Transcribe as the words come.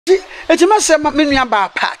enti masema me nua ba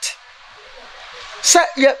part say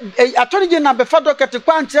attorney general be fa docket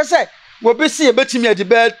kwa nche say wo be see e betimi adi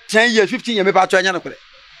be 10 years 15 years me ba to anya no kore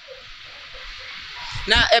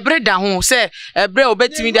na ebreda ho say ebre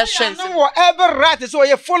obetimi da strength no ever right so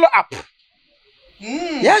you follow up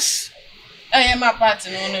yes my part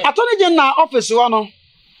no attorney general office wo no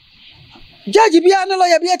judge bia no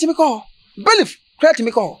lawyer bia timi call belief create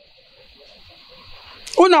me call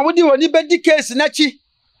una wodi woni be di case na chi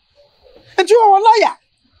enti wo lawyer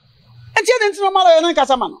enti enti no mala yo nka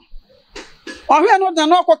sama no ohwe no da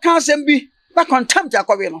no akọ asem bi na contempt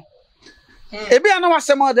akọwe no ebi ana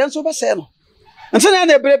wasem o den so be se no enti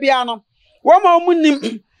na ebre bia no wo ma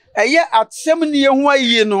omunim eye atsem ne yehu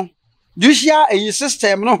ayi no judicial ayi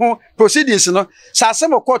system no ho proceedings no sa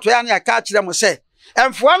asem court ya na aka kire mo se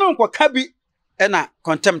emfoa no nkoka bi na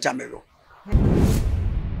contempt amero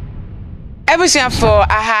everything for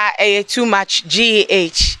too much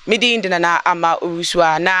GH midin na ama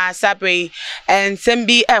urusua na sabre and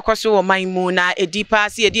sembi ekwaso wo manmu na edipa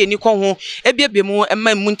se edi eni ko ho ebiebe mu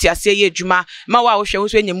emma mu ntiase ye adwuma ma wa wo hwe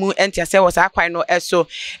so enyamu ntiase wo sa kwan no eso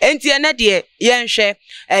enti ene de ye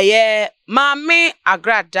nhwe Mame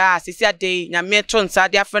Agradaa sisi ade nyame to nsa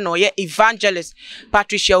de afa no ye evangelist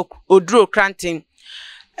Patricia Oduro Cranton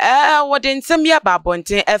wode nsem ya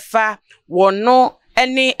babonten efa wono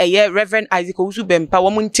ene Reverend Isaac Owusu Bempa wo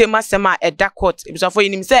muntem asem a Dockets ebisafo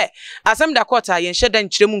yinim se asem Dockets a yen hyeda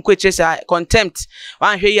nkyeremu nkwetire contempt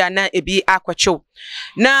wan hwe ya na ebi akwachew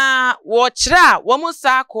na wo kira wo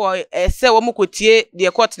musa ko se wo mukotie de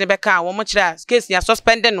court ne beka wo mu kira case ya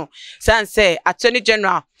suspend no sanse attorney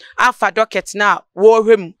general afa Dockets na wo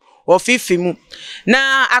hwem ofifimu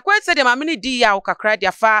na akwese de mamini di ya ukakra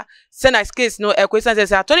dia fa Senate case no ekwesa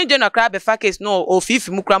say attorney general kra be fa case no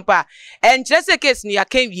ofifimu krampa enkyerese case ni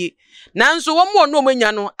yakanwie nanso wo mo no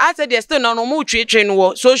manya no ase de still no mo twetwe no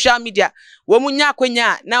wo social media wo munya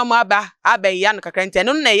akwanya na mo aba ya no kakra ntia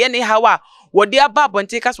no na ye ne hawa wo de aba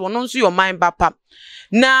bonte kase wo no nso your mind bapa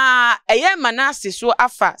na manase so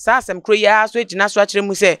afa sa asem kro ya so ejina so akire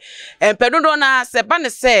mu se empedodo na se ba ne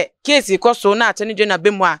se case koso na atene dwe na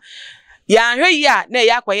bemu a ya hwe ya na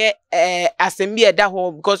ya kwaye asem bi eda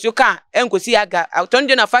ho because you can enkosi aga atene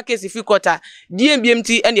dwe na fa case fi quarter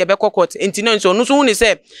DMBMT ene ye be court enti no so no so hu ne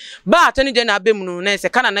se ba atene dwe na bemu no na se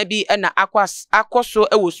kana na bi na akoso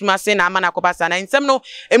ewosuma se na amana akobasa na nsem no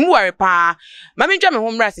emu ware pa ma mentwa me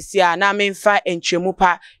ho mra sisia na memfa enchemu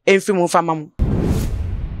pa emfi mu fa mamu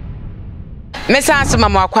Mesa asema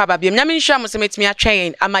mwakwa babiem nyame nhwa mo semetimi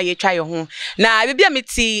atwen ama ye twa ye ho na bibia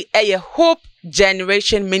meti Hope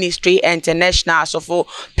Generation Ministry International so for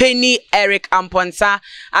Penny Eric Amponsa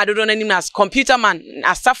adodo nanim as computer man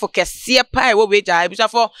asafo kese pa we weja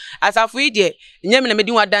ebisafo asafo ide nyame na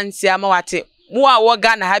medi wadanse ama wate mo a wo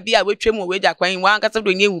Ghana ha bia wetwem wo weja kwan wa ankasa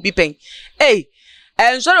do nyewu bi pen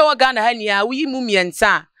ensoro wo Ghana ha nia wo yi mu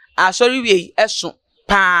miensa asori wi eso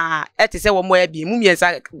pa etise wo mo abi mu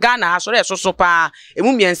miensa Ghana asore esoso pa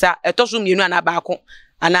emu miensa etoso mienu ana baako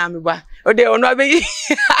ana ameba ode ono abeyi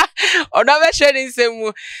ono be share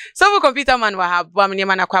nsemu so for computer man wa ha bwa me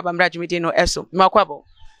na kwa ba mra dwumedi no eso makwa bo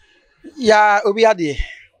ya obi ade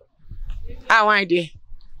wan de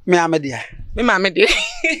me amede me ma amede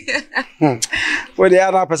ode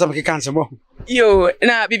ara pesa me kanse mo yo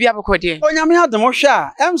na bibia abokode onyame adom hwe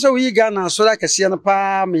a emso wi Ghana asore akese no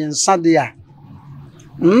pa me nsa de a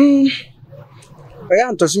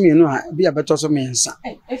oya ntoso mienu a bi abetoso me nsa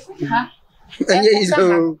ha enye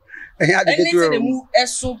izo enye ade duro mu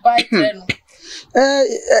eso by no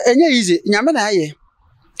enye izi nyame na aye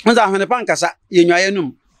nza hwene pankasa yenwa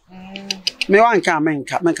yenum me wanka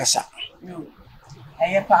menkasa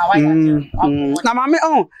eye pa wa ya na mame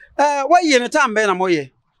why ye no tambe na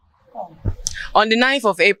moye on the 9th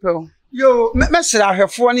of April yo mesra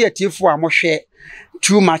ahwefo na yatifo a mo hwe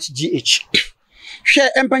too much GH hwe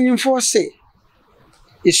empanyimfo se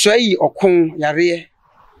isoi okon yare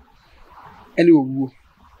ene owu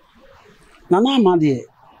na amade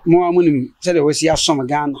mo amunim se de wasi asom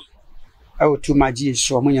Ghana awo too much GH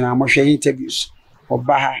so mo nyina mo hwe interviews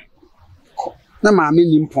oba na ma me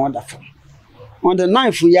nimpon da fo on the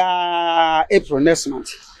 9th ya April next month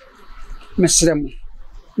mesrem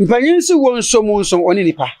mpanyinsi wonso monso oni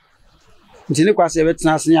nipa ntini kwase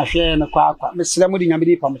betena ase ya hwe na kwa mesrem di nyame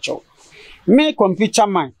di pamcho me computer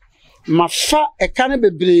man mafa ekane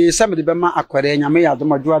bebre se me de bema akware nyame ya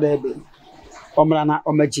domadwa da ebe omra na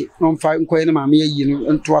omaji no mfa nkoye ne maame yi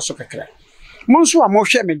no nto aso kakra monso a mo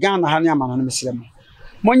hwe me Ghana ha ne amana no mesrem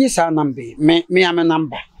monyi sa nambe me ame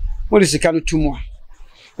namba mo de sika no tumu a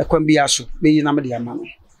ekwambia so be yi na me de amana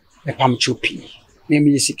me pamcho pi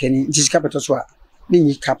me sikani ntisika beto so a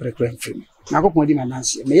ni kapre kra mfim na kokon di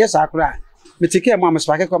mananse me yes akra me take am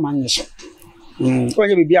spake kwa manye so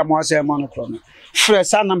onye bibi am ase mo no kro no frɛ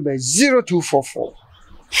sa number 0244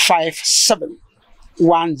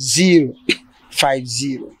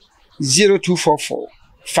 571050 0244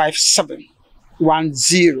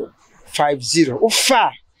 571050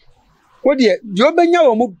 ofa wodi yo benya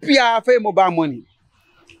wo mu bia fa mobile money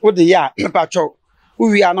wodi ya mepacho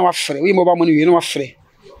wi ana wa frɛ wi mobile money wi na wa frɛ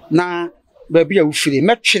na ba bia wo frɛ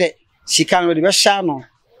metwere sika no de be sha no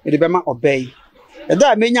de be ma obey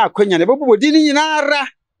da menya akwanya ne bebu bodi ni nyinara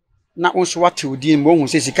na onso wate odi mo hu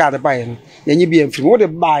se sika de bae no yenye bia mfiri wo de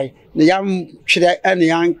bae ne yam twere ene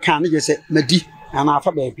yan kan ne je se madi ana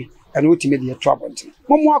afa ba bi ene otime de trouble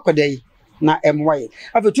mo akodai na emwaye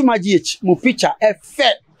afetu magh mo picture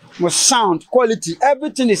effect mo sound quality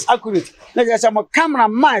everything is accurate na je se mo camera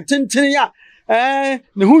man tintin ya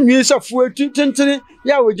ne hu nwi se fu tintin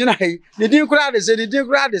ya wogina hai ne din kura de se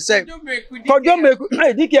kodwo meku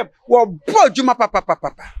dike wo bojuma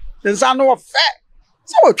papa nsa no wo fe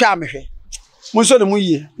se wo twa mehwe mo so ne mo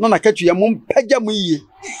yie no na katu ya mo mpagya mo yie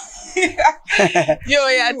yo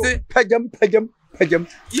ya ti pagam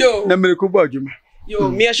yo na mereku bojuma yo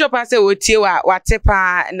me sure pa se wo tie wa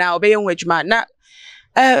tepa na obeye nwajuma na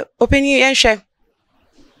opini yenhwe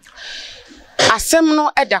asem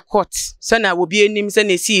no eda court so na obi enim se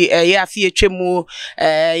na si ye afie twemu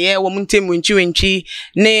ye wo muntemu nchiwenchi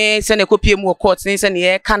ne se na kopie mu court ne se na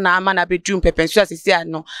ye kana ama na bedum pepensu asisi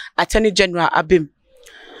ano attorney general abem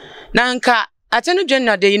na nka attorney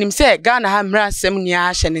general de yinim se Ghana ha mra asem ni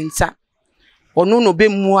a hye ne nsa onu no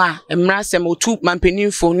bemu a mra asem otu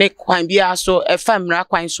mampanimfo ne kwan bia so efa mra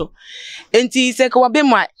kwan so enti se ka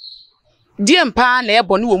wabem a die mpa na ye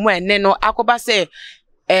bone wo mu enne no akoba se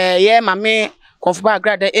ye mame konfuba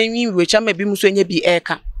Agradaa enwi wecha ma bi muso enye bi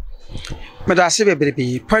eka medase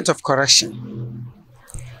bebrebe point of correction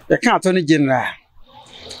ye kan attorney general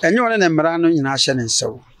enye wona na mra no nyina hye ne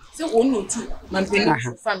nsawo se wonu tu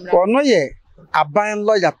mampanimfo fa mra ono ye aban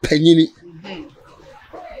lawyer panyini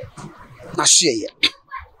na hye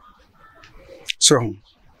so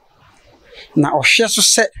na ohwe so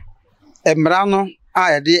se mra no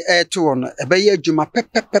a ye de eto wono ebeye adwuma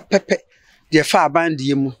pepepepepe de fa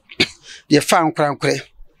abandie mu de fa nkwankure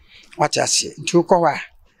what ase nti ko wa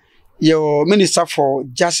your minister for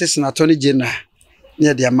justice and attorney general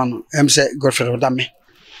near the amano say Godfrey Odame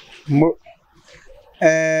mo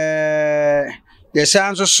de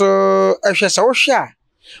sanso so ehwe sa wo hwe a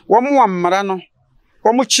wo mo amara no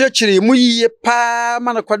wo mo chiachiri mu yiye pa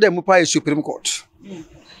mana kwada mu pa Supreme Court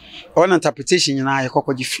on interpretation nyina ye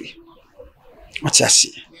kokoji free what ase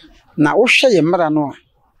na wo hwe ye mara no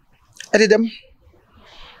ededem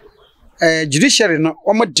judiciary no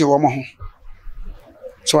omode wo mo ho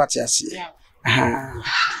so what you see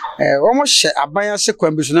wo hye aban ase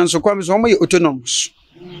kwambiso na nso kwambiso wo ye autonomous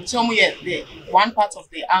so mo ye the one part of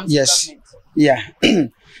the arms government yeah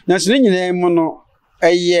na so nyina mo no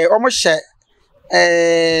wo hye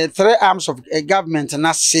 3 arms of government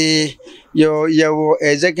na say your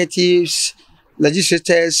executives,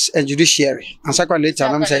 legislators and judiciary and second later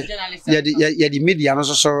I'm say the media no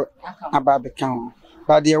so about the count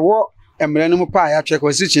but the war emre no pa ya check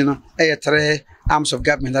constitution no 3 arms of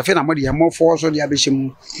government I feel na mo dey more force so dey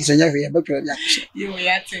abehim nsenya hwe ya betwa dia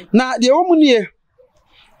na dey wo mu nie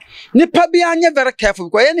nipa bi anye very careful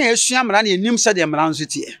because ye na esua mra na enim se dey mra nso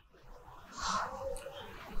tie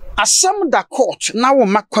asem da court na wo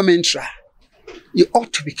ma commentary you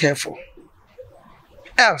ought to be careful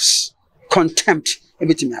else contempt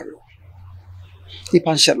everything aro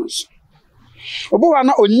nipa shanos obo wa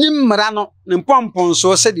na onim mra no ne mpompon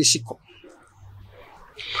so se de siko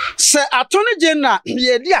se attorney general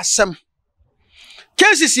ye di asem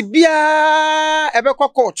cases bia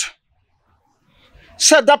ebekọ court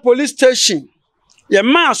se da police station ye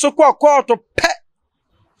ma so court pe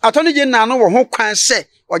attorney general no wo ho kwan se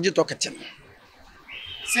oje Dockets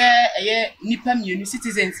se eye nipa mienu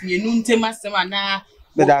citizens mienu ntemasem ana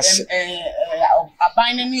that's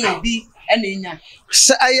abine ni obi enenya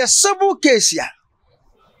se aye civil case ya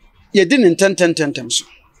ye di ntententem so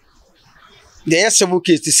the civil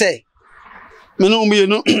case to say menu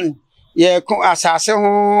mienu ye ko asase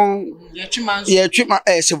ho ye twima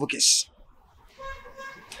civil case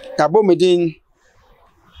abomedin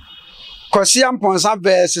Kosiam Ponsa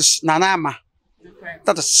versus Nanama.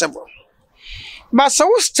 That is civil. But so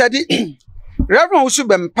study Reverend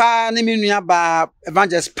Usubempa Niminia ba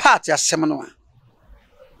Evangelist Party as Seminole.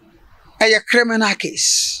 A criminal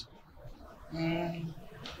case.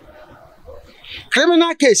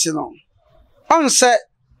 Criminal case, you know. On set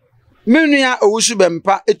Minia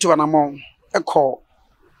Usubempa etuanamon a call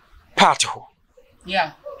party.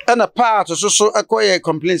 Yeah. And a part of so acquire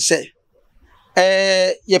complaint say,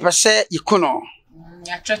 ye per se, you could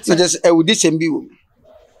just a would disembue.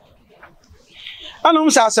 I know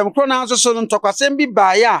some pronouns or so talk a same be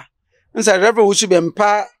by ya, and say Reverend who should be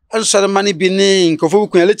empire and so the money be named,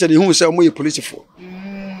 Kofu can literally whom sell more police for.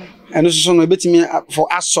 And also a bit me for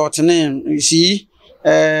assault name, you see,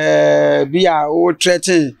 be our old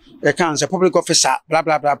threatening. The council, public officer, blah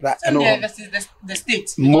blah blah blah. And the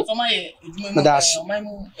state. That's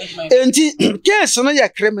and case no ya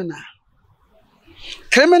criminal.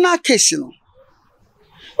 Criminal case no.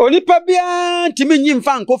 Oni pa bia ntimi nyim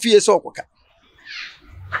fa nkofie so okoka.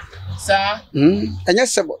 Sir. Anya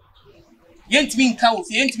sebo. Yentimi nka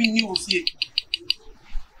ofie, yentimi nyi ofie.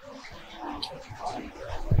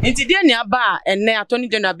 Enti de ni aba enne atoni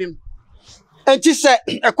de na bem. Enti se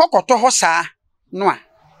ekokoto ho saa no a.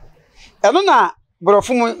 Eno na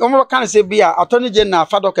brofo mu omro kan se bia atoni je na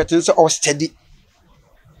fa docket nse o steady.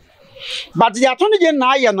 But the atoni je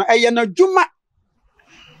na aye no eye na dwuma.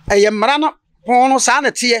 Eye mra no pono saa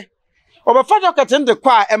na tie. Obefa docket nde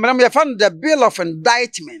kwa emram ye fa the bill of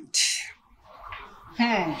indictment.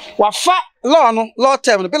 Wafa law no law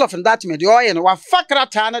term the bill of indictment the oye no wafa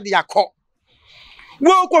krata na de akọ.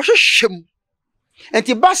 Wo ko hwehwem.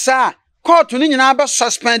 Enti basa court ni nyina ba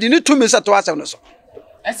suspend ni 2 months to asem no so.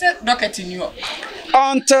 I said docket in you.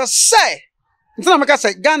 Until say, until I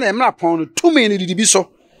say Ghana emra pon 2 minutes di bi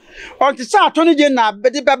so. Until say attorney general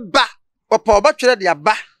bedi beba opo ba twere de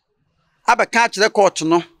aba. Abeka kire court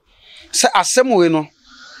no. Say asem we no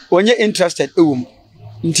onye interested ewum.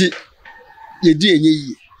 Nti ye di enye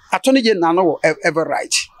yi. Attorney general no ever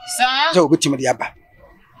right. Sir. So obetimi de aba.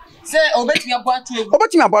 Say obetimi aboatu egu.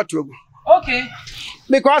 Obetimi aboatu egu. Okay.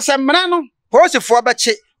 Because emra no posifo ba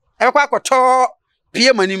che. Ekwa akoto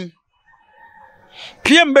PM anim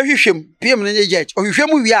PM be hwehwem PM ne judge o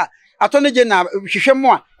hwehwem wi a atone je na hwehwem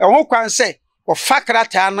a ho kwan se o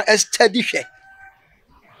fakrata no study hwe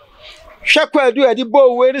kwa adu adi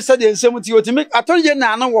bo we ni se de nsem ti otimi atone je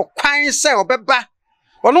na no wo kwan se obeba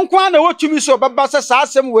ono kwan na wotumi so obeba se sa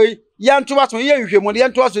asem we yanto aso ye hwehwem ye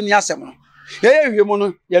yanto aso ni asem no ye hwehwem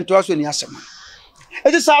no yanto aso ni asem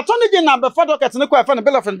e di sa atone je na be fa docket ne kwa fa no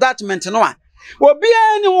bill of indictment no a obi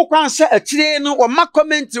ani wo kwanse atire no wo ma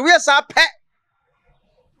comment we sa pe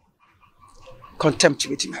contempt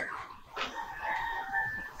with him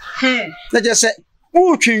na je se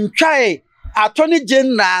wo twintwae atoni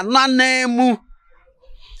general nanemu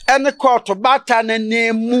ene court bata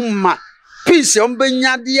nanemu ma peace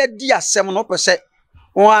ombenya de adi asem no pese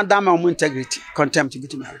won adam am integrity contempt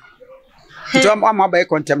with him to am by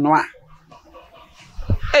contempt no a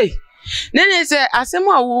hey nene se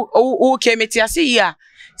asemu o kemeti ase ya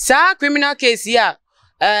sa criminal case ya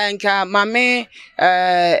nka mame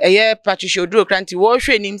eye Patricia Oduro Kranti wo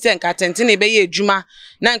hwe nim se nka tente ne be ye adwuma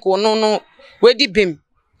na nka ono no wedi bim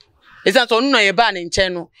esa so no ye ba ne nche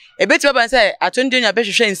no ebeti baba se atonde nya be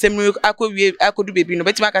hwehwe nsem akowie akodu bebi no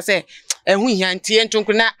beti maka se ehu hia ntie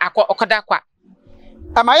ntonkru na akoda kwa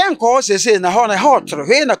amaye nka o sese na ho na hotro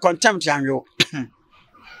he na contempt anwo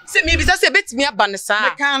se mi bisa se betimi aba ne sa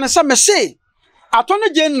me kan se me se atone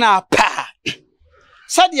je na pa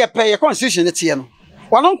sade pe ye constitution ne tie no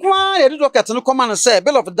wono kwa ye docket no koma no se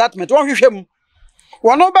bill of indictment won hwehwem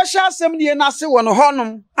wono ba sha asem ne na se wono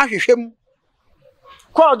honom ahwehwem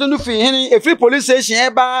kwa do no fi hin free police station e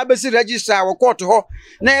ba be si register wo court ho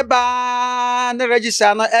na e ba na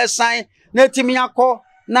register no e sign na timi akọ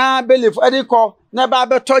na belief ediko na ba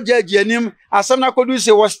be to judge anim asem na kodu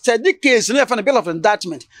se was study case no e fa na bill of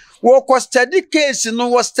indictment wo ko study case no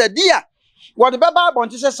was study a wo de baba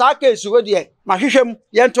bonti se sa case wo de ma hwehwem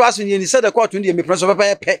ye nto aso ni se de court ni me preso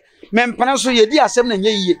papa pe me mpana so ye di asem na nye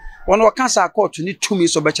yiye wono wo kansa court ni tumi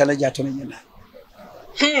so be challenge ato ni na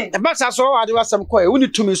ba sa so ade wasem ko e woni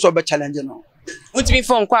tumi so be challenge no utimi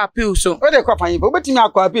phone kwa appeal so wo de ko pan yibo betimi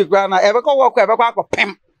akọ appeal kwa na e be ko wo ko e be ko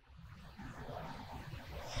akọ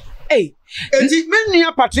hey enti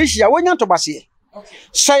menua Patricia wonya ntobase okay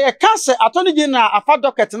say kase atoni gi na afa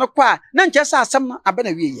docket no kwa na nche sa asem na abana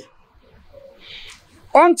wieye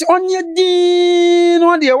onye di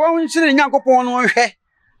no de wo nhire nyankopon no hwe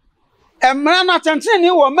emra na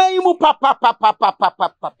tentene wo mayimu papa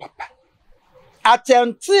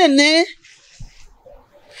atentene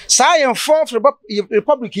Science Fourth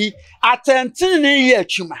Republic atentene ye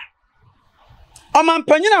atwuma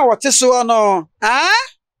omampanyina wote so no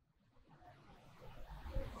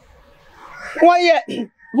why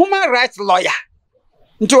human rights lawyer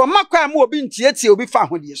nto makwa am obi ntiatie obi fa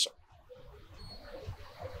hodie so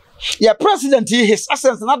ya president his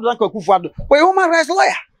essence na Danko Akufo-Addo why human rights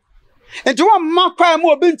lawyer nto makwa am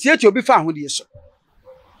obi ntiatie obi fa hodie so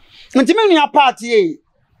nti me nua party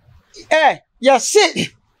ya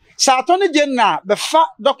se sa to ne je na be fa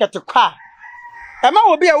docket kwa e ma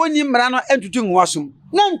obi a woni mmara no entutu nwoasum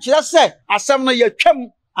na nkire se asem no ya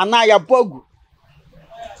twam ana ya bogu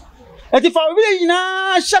eti fa obi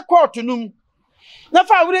nyina hye court num na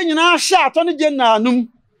fa obi nyina hye ato ne je na num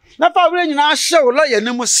na fa obi nyina hye lawyer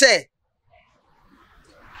num se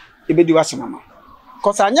ebedi wasemama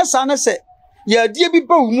cause anya sa na se ya die bi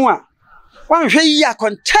ba wu mu a wan hwe yi a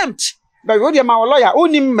contempt ba wo de ma lawyer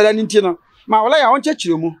oni mmara ni nti no ma lawyer won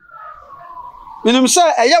chechire mu minum se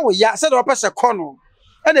eye wo ya se de opese kono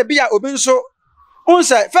e na bi ya obi nso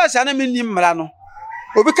unse first ana me ni mmara no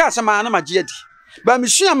obi ka asema na magye adi ba me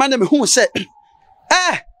sua ma na me hu se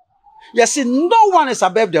yes no one is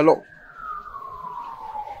above the law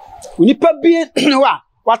unipa bi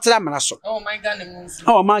watra mmara so oh my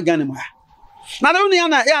god mu na na uni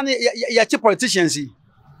ya chi politicians yi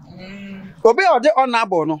obi ode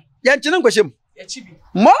honorable no ya nchine nkwashem ya chi bi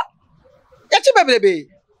mo ya chi bebrebe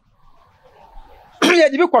ya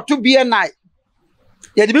dibi kwato bie nai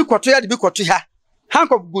ya dibi kwato ha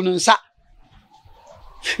hankof gununsa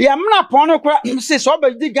ya mna pono kwa se so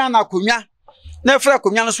ba di Ghana akonwa na fra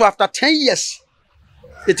akonwa no so after 10 years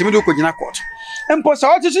etimi do kogina court empo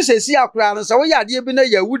sa otu so sesi akura no so wo ya ade bi na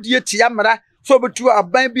yahudi tia mra so betu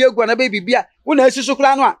aban bi agwa na ba bibia wo na asi so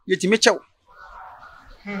kura no a yetimi chew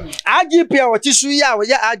IGP a wati su ya wo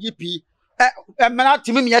ya IGP mra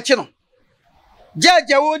timi me yeche no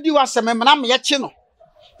jaja wo di wasem mra me yeche no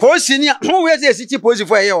police ni ho we se si police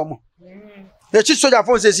fo eye wo mo the chief soldier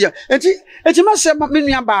phone says here. Enti masem me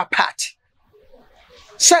nua ba part.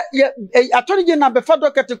 Say attorney general be fa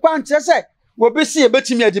docket kwa nche say wo be si e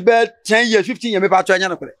betimi adi be 10 years 15 years me ba to anya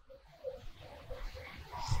no kore.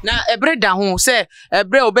 Na ebre da ho say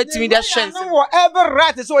ebre obetimi da strength. No ever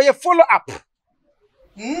right so you follow up.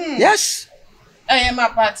 Yes. My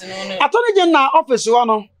part no. Attorney general office wo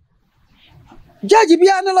no. Judge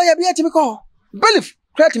bia no lawyer bia timi ko. Belief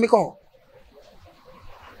create me ko.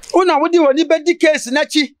 Una wodi woni bedi case na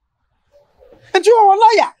chi enti wo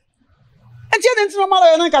lawyer enti e enti no ma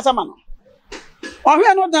lawyer nan kasa ma no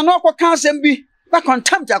ohwe no da no akọ kansem bi na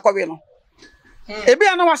contempt akọwe no e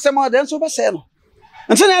bia na wasem o den so be se no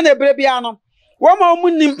enti na ebere bia no wo ma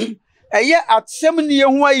omunim eye atsem ni ye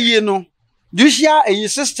ho ayi no judicial ayi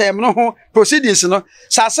system no ho proceedings no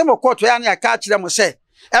sa asem court ya na ya ka kire mo se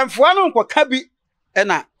emfoa no nkoka bi e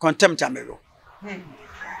na contempt amero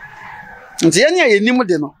nti ye ne yenim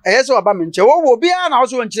de no eye se oba menche wo bia na wo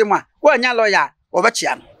so nchire mu a wo anya lawyer wo be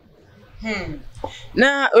chia no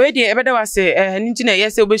na already ebeda wase nti na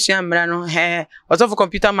yese obesua mmra no osofu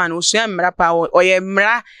computer man osua mmra pa oye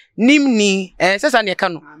mmra nimni sesa ne ka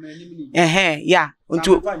no ya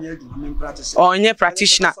ntu onye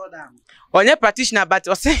practitioner but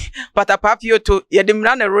ose patapapio to ye de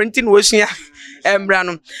mmra na renting wo sua mmra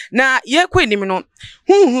no na ye kwenim no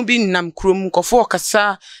hu bi nam krom kofo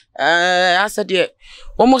kasa asa de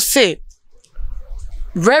wo say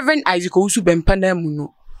Reverend Isaac Owusu bempana mu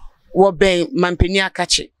no wo ben mampeni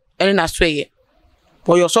akache ene na so ye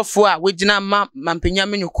wo yosofo a wegina mampenya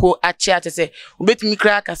menyuko ache atese obetimi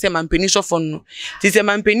kra aka se mampeni sofo no ti se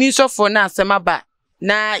mampeni sofo na asema ba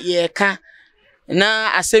na ye ka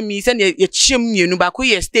na asemi se ye chiem mienu ba ko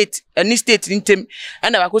ye state any state ntem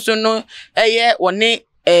na ba ko so no eye woni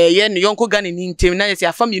ye no yonko Ghana ni ntem na ye se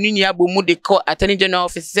afam yenu ni abomu de ko attorney general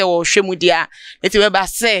office se wo hwemu dia eti we ba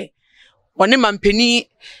se woni mampeni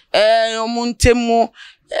omuntemu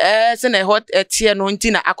se na hot etie no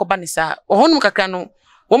nti na akoba ne sa ohonum kakra no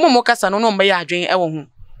wo mo kasa no no mba ya adwen e wo ho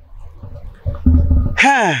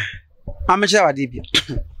amacha wade bia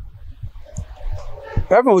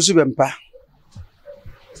Reverend Owusu bempa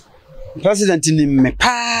president ni me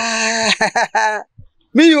pa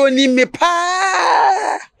mi oni me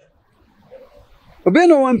pa obi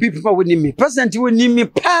no one people pa woni me president woni me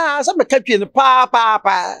pa so be katwe no pa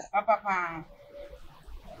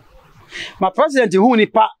my president who ni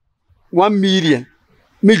pa 1 million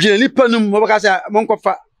me gina ni panum mo baka sa mo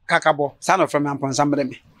nkofa kakabo sa no from ampon sambre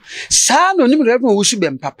me sa no ni me Reverend Owusu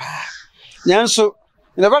bempa pa nyanso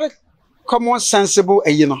in a very common sensible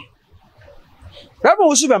ayi no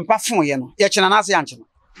Reverend Owusu bempa fon ye no ye chena na ase yanche no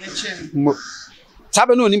ye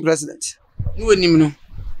sabe no ni president ni wonim no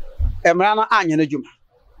emra no anya na djuma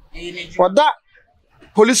oda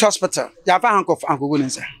police hospital ya fa hankof ankogo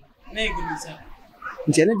nsa na egunisa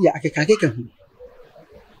ntiene dia akeka hu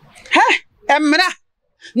emra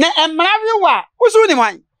wi wa usu ni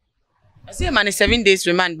man I say man 7 days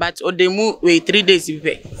remand but odemu we 3 days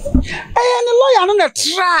be ni lawyer no na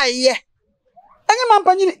try ye enye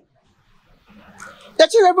mampanyini ya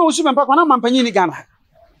chi Reverend Owusu bempa kwa na mampanyini Ghana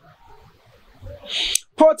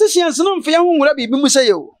politicians no mfe ho nwura bibi mu sɛ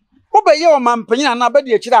yo obeye o mampanyin na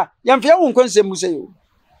abadi akira yɛmfe ho nkonsɛm mu sɛ yo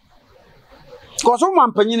cause o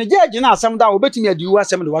mampanyin judge na asɛm da obetumi adi wu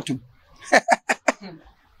asɛm de watum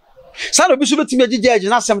Salo bisu betimi judge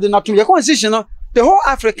na asɛm de natum yɛ constitution no the whole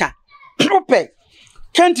Africa proper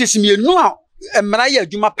countries mienu a mmara yɛ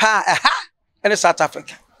adwuma pa in South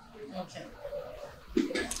Africa. Okay.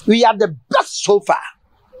 We are the best so far.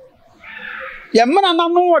 Ya mana na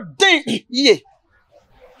no den ye.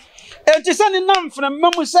 E ti se ni nam from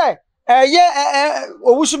mamu say ye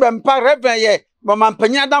owusu bempa reverend ye mama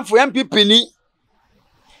mpanya danfo MPP ni.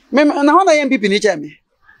 Me na ho na MPP ni che me.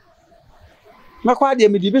 Me kwa de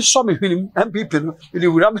me di bi so me hwenim MPP no. Di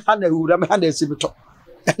wura me ha na esibeto.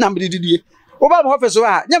 Na me di. Oba mo office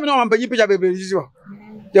wa nya me na mpanyi picture bebe di so.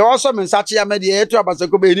 They also mean such a media to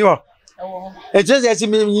Abasako Benio. It is as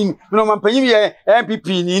me, no man pay me MPP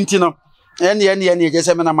in Intino, and the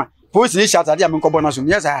Jessamana. Post this shot at the Amicobonasum.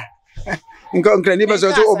 Yes, I. In concrete,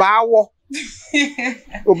 Obawa.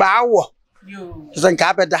 Obawa. San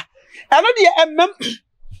Capeta. I know the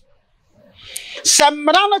some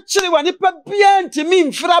rana chili when it bien to me,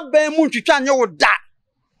 Frabbe Moon to Chan your da.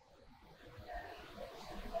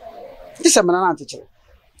 This is a man teacher.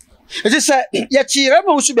 It is a Yachira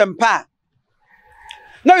Musubempa.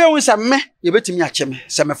 No, you will some me, you bet me a cheme,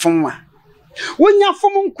 some from one. When you're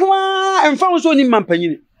from Qua and found so in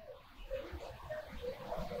Mampany.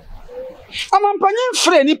 A Mampany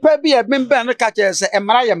friend, he be a member and catches a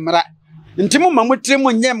Maria Mara. In Timon would trim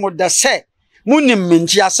when Yam would say, Moonim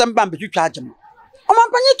Minchia, some bamboo to charge him. A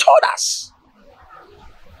Mampany told us.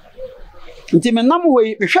 In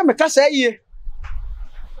Timanamway, we shall make us a year.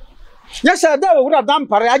 Yes, I would have done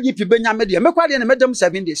Paraji to Benyamedia. Make quite in a madam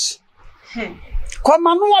 7 days. Come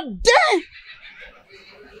on, what day?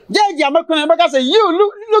 Yeah, because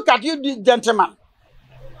you look at you, gentlemen.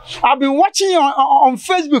 I've been watching you on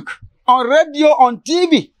Facebook, on radio, on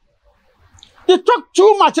TV. You talk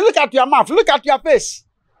too much. Look at your mouth. Look at your face.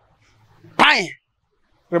 Bang!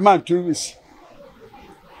 Remind 2 weeks.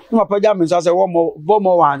 My pajamas, I say one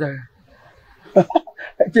more one. I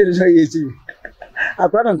can't say easy. I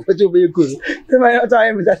can't put you be good. My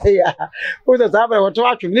time that they are. Who does have a watch?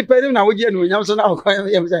 You pay them now. We get no Yamson now. What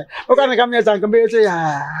can I come here and compare to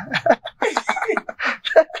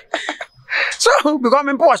so become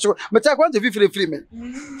impossible. But I want to be free man.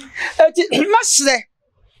 It must say,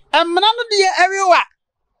 I'm none of the area.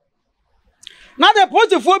 Now the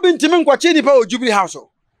point of 4 being Timon Quachini Power Jubilee Household.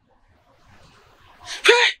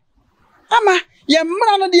 Ama, ya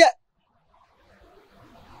man of the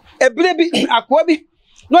a baby, a quabi,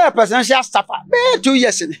 no a presidential staffer, 2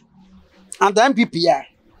 years in and the MPPR.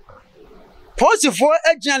 Positive for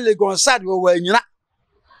a generally gone sad when you're not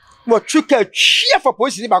what took a cheer for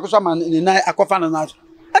positive because I'm in the night. I could find another.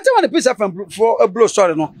 I don't want to piece up for a blow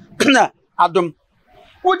story. No, Adam.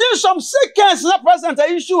 Within some seconds, the president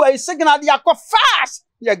issue a signal the aqua fast.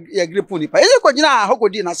 Ya grip on it. Is it going how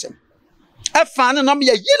could you not say? I found a number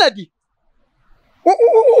of unity.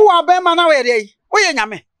 Who are Bema now? Where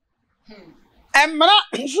yame? And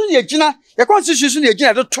Gina, the constitution, the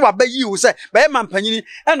Gina, to obey you, say, by a man panini,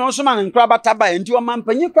 and also man and crabata into a man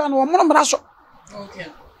panicran or monobrasso. Okay.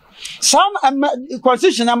 Some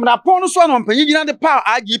constitution, I'm upon one on Panina, the power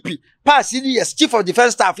IGP, pass CDS, Chief of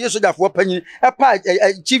Defense Staff, yes, that for Penny,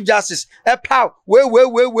 a Chief Justice, a power,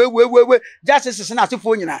 where, Justice is not to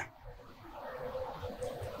phone now.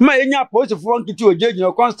 My young post of 1 to a judge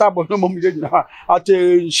or constable, no more at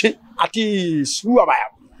is who am I?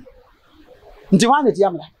 Divided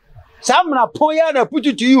Yamla. Some poya put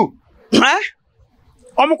it to you. Eh?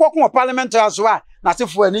 I'm a parliament as well. Not if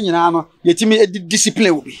for an Indian, yet me a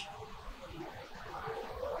discipline will be.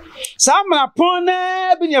 Some upon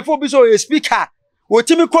being a phobia or a speaker, or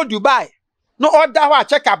Timmy called Dubai. No order,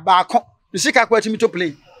 check up back. The sick are quite to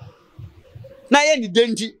play. Now, any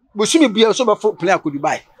dainty will soon be a sober player could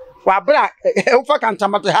buy. Why, black, a can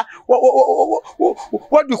tamata.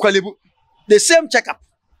 What do you call it? The same checkup.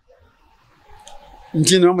 Yen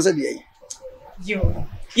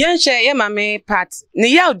share ye mame part ne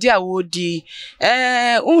yaw dia wodi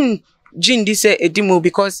Jindi say edimu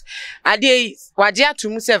because ade waje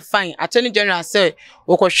atum say fine attorney general say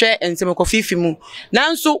wokohwe ensem kofifi mu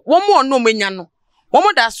nanso wo mo no menya no wo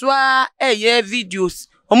mo da so a ye videos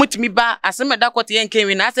wo mutimi ba asem da kote yen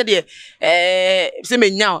kenwe na ase de se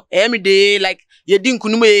menya every day like ye di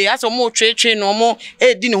nkunum ase mo twetwe no mo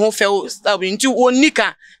di ne ho fe nti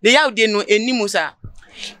onika de yaw de no enimu sa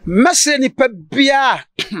Messe ni pebia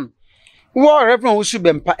wo reverend wo su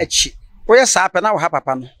bempa echi wo ye sa pa na wo ha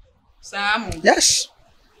papa no Sam yes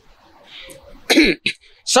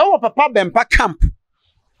so wo papa bempa camp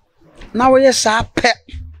na we sa pe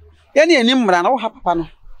ye ne ani mmra na wo ha papa no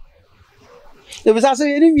e bisa se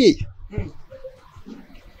ye ni wie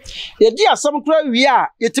ye di asam kura wie a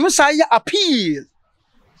yetimi sa ye appeal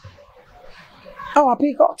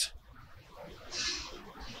appeal court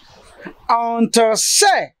until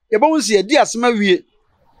say ye bo nsi ye di asam wie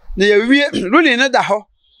na ye wie ruling ne da ho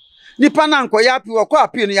nipa na nko ya appeal ko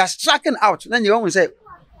appeal no ya stricken out na ye wo say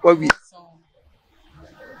wa wie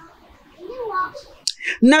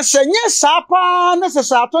na senye sapa na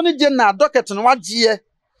sesato ne je na docket no wagye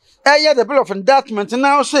the bill of indictment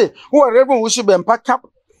now say who are even who be mpa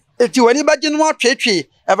eti wani ba je no atwetwe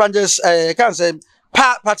evangelist can say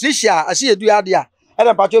Patricia asi edu ade a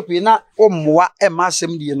na pachopi na ommoa ema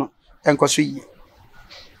asem die no enkoso yi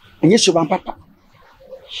enye suban papa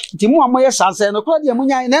ti mu amoye sanse no kra de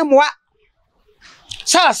munyan na emmoa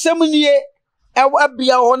sa asem nie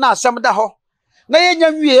abia ho na asem da ho na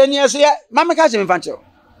yenya wie ni ese mama ka je me fanche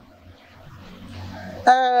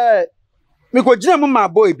mi ko jina mu ma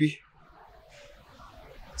boy bi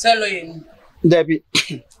say lawyer Debbie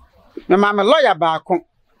me mama lawyer ba ko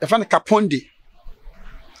e fa na Kapondi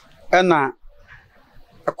na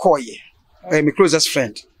akoye my closest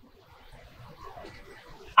friend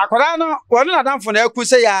akwara no wonu na damfo na aku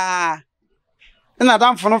se ya na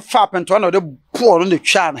damfo no fa pento na de puo no de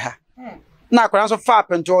twa na ha na akwara so fa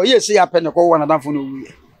pento ye se ya pe ne ko wona damfo no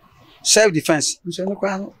wi self defense nso no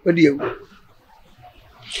kwa no odi ewu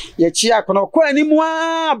ye chi akono ko animu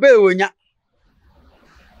a ba ewonya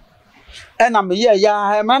na me ye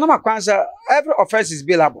ya ma na makwansa every offense is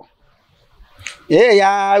bailable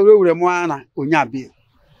ya urewure mu ana onya bail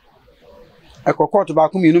ekokot ba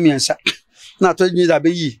ku mienu miensa na to nyi da be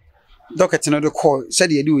yi docket no de call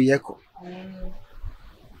said ye do ye ko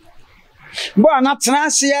bo na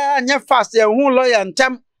tenase ya nya fast ya hu lawyer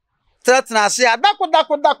ntem tenase ya dako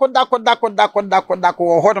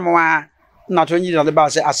ho mo wa na to nyi da le ba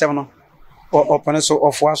se asem no opane so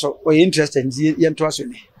ofo aso o interested ye nto aso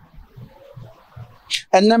ni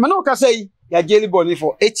and na me no ka say ya jeli boni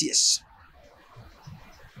for 8 years.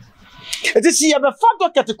 It is here the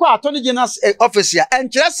fact docket ko attorney general office ya and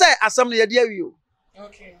kire say asem no ye dia wi o.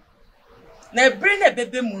 Okay. Na ebre na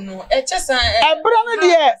bebe mu no e chesa ebre no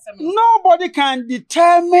de nobody can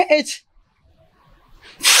determine it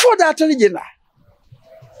for the attorney general.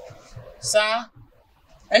 Sir,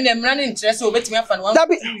 and the man interest obetimi afa no 3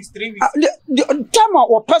 weeks. Tama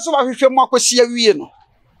o person wa hwehwe mu akosi awie no.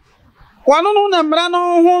 Wano no na mra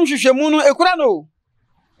no ho hwehwe mu no ekura no.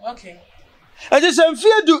 Okay. I just am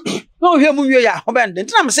fear do no hear mu wie ya ho bend.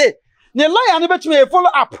 Ntina me say ne lawyer no betimi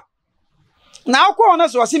follow up. Now ko ona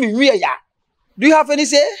so say me wie ya. Do you have any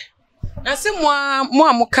say? Na say mo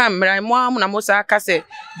amuka mra mo na mo sa ka say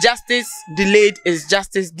justice delayed is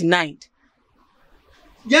justice denied.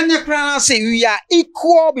 Yenya kra say we are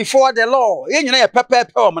equal before the law. Yenya na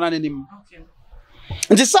pepepe o mana nanim. Okay.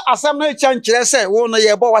 Nti say asam no chankire say wo no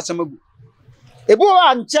ye bo wasam agu. Ebu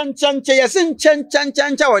wa nchanche ye sin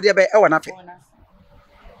chanchancha wo de be e wona fe.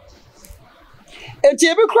 Enti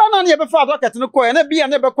ebi kra na ye be fa docket no ko na bia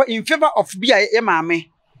na be ko in favor of bia e maame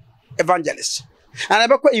evangelist. And I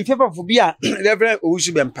be ko in favor of bia Reverend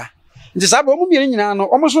Owusu Bempa. Nti sa bo mu mi nyina no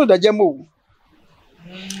omo so da jama o.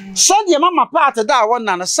 Sade mama part da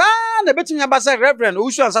wona na sa na betimi abasa Reverend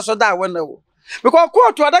Owusu ansa so da wona o. Because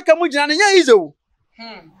court adaka mu nyina nya ize o.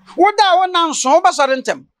 Wo da wona nso wo basare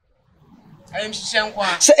ntem. Ayem hihye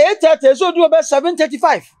nkwa. Say 8:30 so do be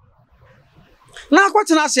 7:35. Na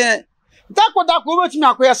akwatena se dako betimi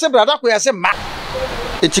akoya se bra dako ya se ma.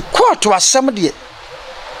 Eti court asem de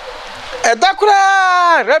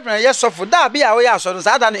edakura Reverend Yesofu da bia wo ya so no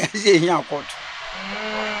sa da na ye hia court.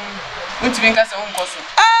 Untimi nka se wonkoso.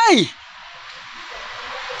 Ai!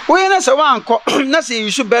 We na se wanko na se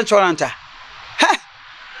you should bench warrant.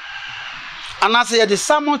 And I say the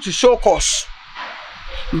summon to show cause.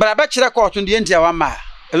 But I bet you the court on the India one ma.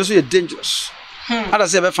 It was dangerous. I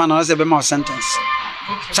say be fan I say be more sentence.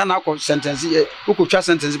 Sana ko sentence who could trust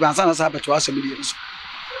sentence but sana say bet to us millions.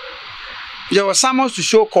 There was summons to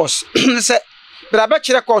show cause. Say but I bet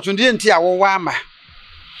you the court on the India one ma.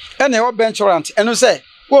 And they bench warrant and say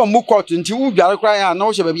wo mu court until we dware cry and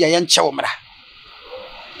no she be yen chew mra.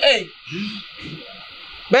 Hey.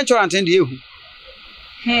 Bench warrant in the ehu.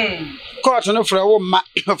 Court no fra wo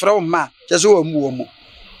ma just wo mu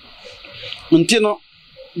ntino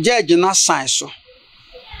judge na sign so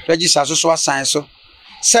register so sign so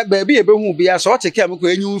se ba bi ebehu bia so take am ko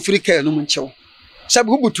enyu free care no nchew se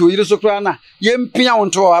bu butu yire so kra na yempia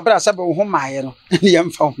wonto abra se ba ho maaye no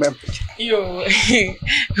yemfa ho bem yo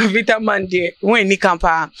vitamin de when ni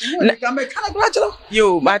kampa na kambe kana kra chelo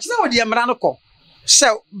yo but se wo de mra no ko se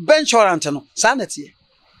bench warrant no sa na tie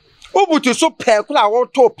Obutu so pekula wo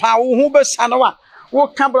to pa wo hu be sanawa wo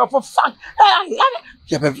kan bro for fuck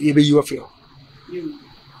you be you feel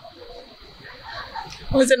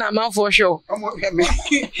what's na man for sure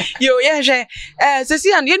yo yeah so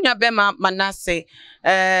see and you nwa be manase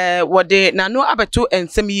what de na no abeto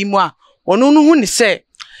ensem yi mu a onu no hu ni se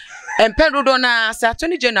empedodo na sa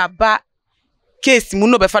attorney general ba case mu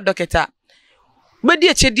no be fa Dockets but di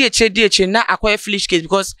eche na akwai finish case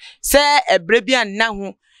because say ebrebia na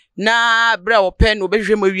ho na bra open no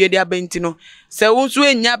behwe ma wie dia benti no se wo nso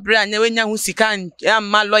enya bra nya wenya ho sika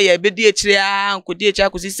amma lawyer be di echire a nkodi echi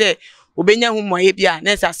akosi se obenya ho moye bia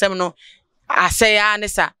na asem no ase ya ne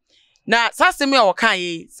sa na sasem ya wokan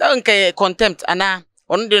yi se nke contempt ana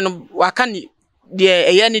onu de no waka ni de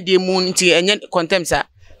eye ne de mu nti enye contempt sa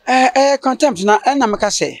contempt na na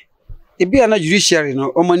meka se ebia na judiciary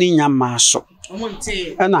no omani nya maso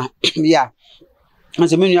omonte na ya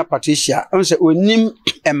anse menu Patricia onse onim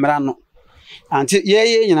emra no anti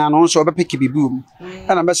ye nyina no so obepeki bibu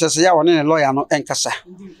na be sese ya woni ne lawyer no enkasa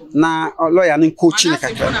na lawyer no coach ne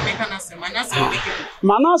kakra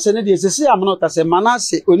manase ne de sese ya mono kase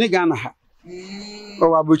manase oniga na ha o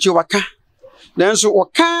wabuchi waka then so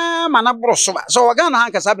waka mana broso ba so waga na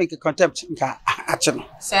hankasa be contempt nka ache no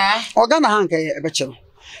sa waga na hanka ebeche no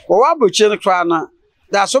wo wabuchi ne kra na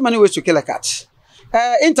there are so many ways to kill a cat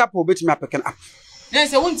Interpol bet me apeken up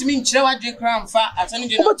yes wontimi nkyere wadwe kra mfa atoni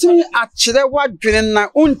de wontimi akyere wadwe na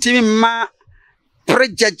wontimi ma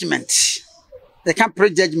prejudgment they can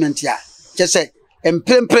prejudgment ya just say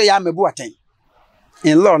emprempre ya mebu aten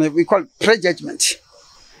in law we call prejudgment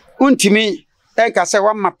wontimi enka say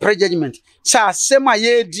wa ma prejudgment sa asema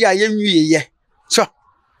ye di a yenwie ye so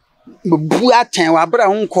mebu aten wa bra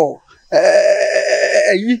honko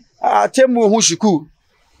ayi atemu hu shuku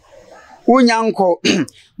unyanko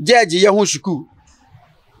judge ye hu shuku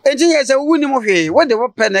enti ye se wuni mo hwe wo de wo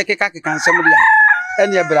pe na keka nsem dia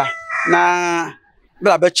ene bra na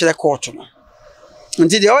bra be kire court no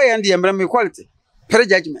enti de o ye ndi emra me quality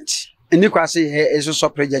prejudgment eni kwase he so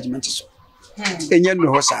prejudgment so enye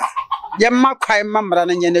no ho sa ye makwai mamra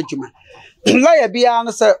na nye na djuma lawyer bia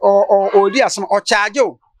no se o di asem o charge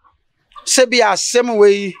o se bia asem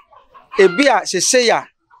we e bia se ya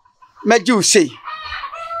maju se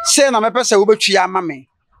na me pese wo betwi ama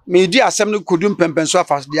me di asem no kodum pempenso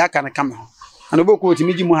afas de aka na kama and obo ko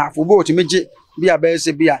otimi mu half obo otimi gi bia be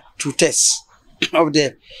se bia to test of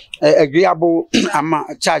the agreeable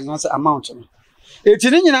charge no amount no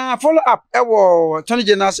etini nyina follow up ewo attorney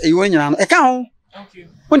general ewo nyina no e ka ho okay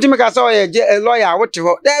untimi ka say o lawyer wote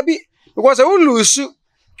ho there be because we lose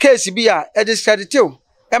case bia e discredit you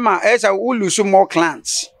e ma e say we lose more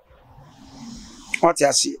clients what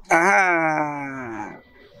you see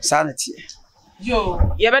sanity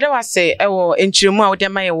yo ye bede wase ewo enchiremu a wode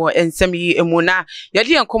maye wo ensem yi emu na ye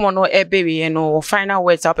de enkomo no ebewe no final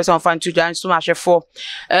words a person fan to jan so mahwefo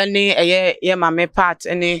ni ye mame part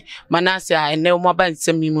ni manase a ene mo ba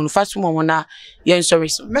ensem yi mu no faso mo na ye sorry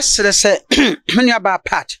so mesere se menu aba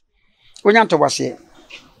part wonya to wase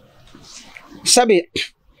sabi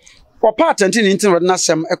for part anti ni ntin na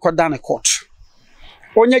sem ekoda na court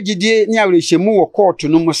onya gidie ni awrehemu wo court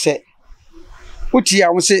no mo se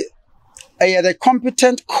utia wo se the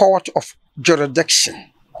competent court of jurisdiction.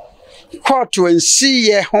 Court to see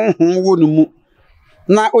ye hon wonumu.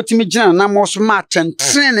 Na otimi jina na mo so ma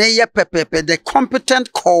tentrene ye pepepe the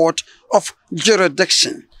competent court of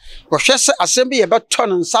jurisdiction. Ko hwese asem ye beto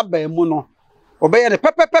no nsaba mu no. Obeye ne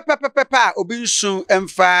pepepe obi nsu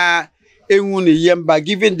emfa enwu ne yemba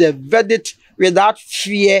giving the verdict without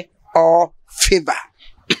fear or favor.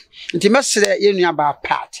 Intimesere ye nua ba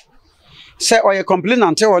part. Say or a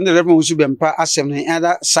complainant on the revenue should be asem the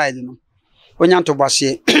other side no onya to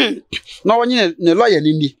bose no onye ne lawyer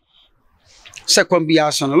ni second bi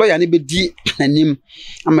aso no lawyer ni be di anim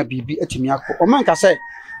ama bibi atimi akọ o man ka say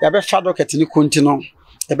ya be fa Dockets ni konti no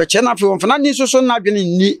e be che na fe won na ni so na dwene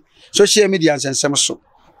ni social media nsensem so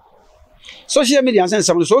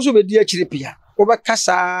so be di akire pia o be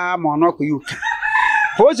kasa ma no ko yuka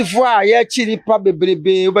Posifo a ye chiri pa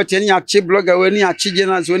bebrebe obeteni achi blogger we ni achi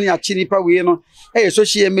journalist we ni achi nipa we no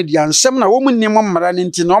social media nsem na wo mu nim mmara ne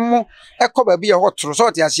nti no mo ekọ ba bi e hotoro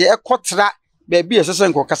so te ase ekotra ba bi esese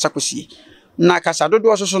nko kasa kosie na kasa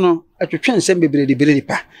dodo so no atwetwe nsem bebrebe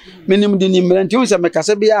pa menim de ni mmara nti wo se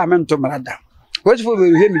mekasa bi a mento mrada posifo be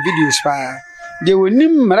he mi videos pa de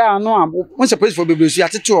wonim mmara no a wo se posifo bebrebe su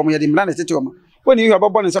atete wo mo ye de mmara na tete wo mo woni hu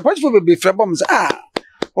abobo ne se posifo bebrebe frebo mo se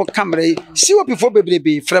o camera si wo before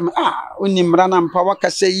bebrebe from oni mra na mpa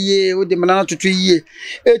wakase yie wo de mra na tutu yie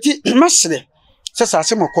eti masre sasa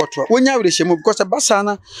asem court wonya wrehemu because basa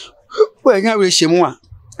na wonya wrehemu a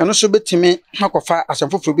ɛno so betimi akofa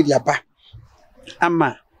asɛmfoforo bi de aba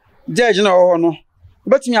ama judge na wo no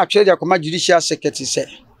betimi atwere de akoma judicial secretary sɛ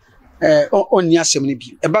onni asɛm no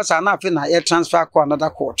bi eba sa na afi na ye transfer call another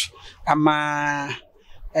court ama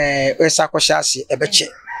esa koshase ebeche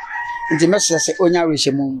nti message sɛ onya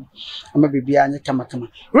rehemu ama bibia anye kama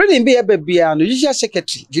reading bi bibia no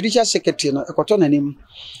judicial secretary no ekoto nanim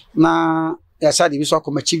na ya sadi bi so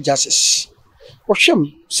akoma chief justice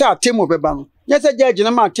ohwem sɛ atemu beba no nyɛ judge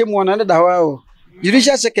na ma atemu na da hawa o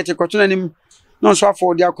judicial secretary ekoto nanim no so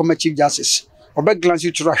afọ dia akoma chief justice obe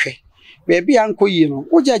glance to rahwe baby anko yi no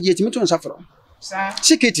wo judge etimi to nsafro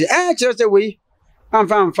secretary kyerɛ sɛ wei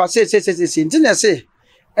amfa se nti na sɛ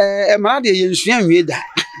emara de yensua nwie da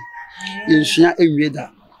yensua enwie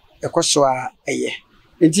da ekoso a eye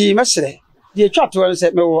nti mesere de twato no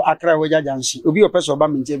se me wo akra wo jajansi obi opeso ba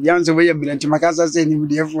menti bia nse wo ye mmiranti makasa se ni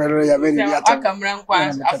de fuero ya be ni ata akamra nkwa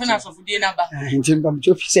afena asofudie na ba nti mbam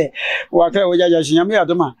chofi se wo akra wo jajansi nyame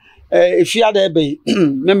adoma efia da ebe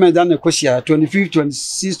meme da na kosia 25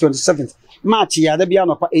 26 27 March ya da bia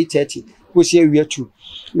no pa 8:30 kosia wi atu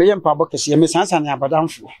me ye mpa bokese me sansa na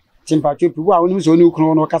abadamfo timpa chopi wo a wonu so ni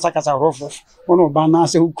ukunu no kasa rofo wono ba na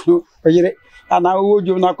se ukunu oyire ana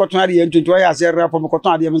wojo na koton ade yentuntu ya se rap mo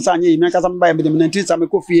koton ade mensa anye me kasa mba me de menanti sa me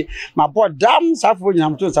kofie ma bodam safo nyina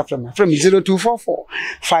mto sa from 0244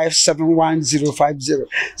 571050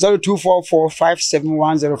 0244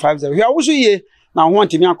 571050 ya wo so ye na ho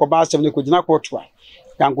ntimi akoba asem ne kogina koto a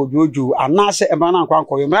yanko jojo anase ema na nkwa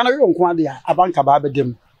nkoyo me na yo nko ade a abanka ba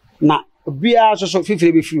bedem na bia so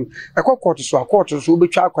fifire be firu ekokoto so akoto so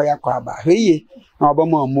obetwa akoya akwa heye na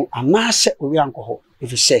obama mu anase owi anko ho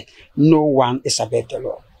if you say no one is above the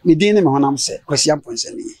law me din me honam se kwasi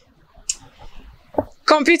amponse ni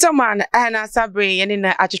Computer man ana sabre yene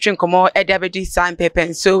na atwetwe nkomo edabedi sign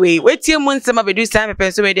paper so we wetie mu nsema bedu sign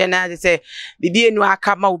paper so we dey na say bibie nu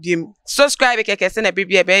aka ma obiem subscribe keke se na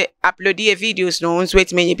bibie be upload the videos no so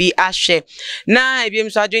wetie bi a share na ebiem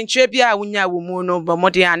so adwentre bia wunya wo mu no bo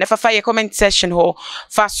modern na fafa ye comment section ho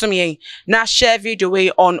fa som yen na share video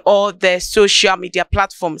way on all the social media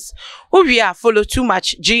platforms we are follow too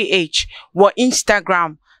much gh or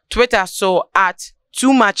Instagram Twitter so at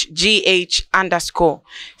too much gh_.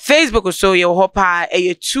 Facebook so your hopa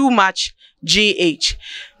too much gh.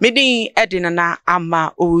 Midin edina na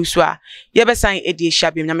ama owuswa. Yebesan edi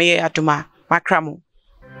shabim na meye atuma makramo.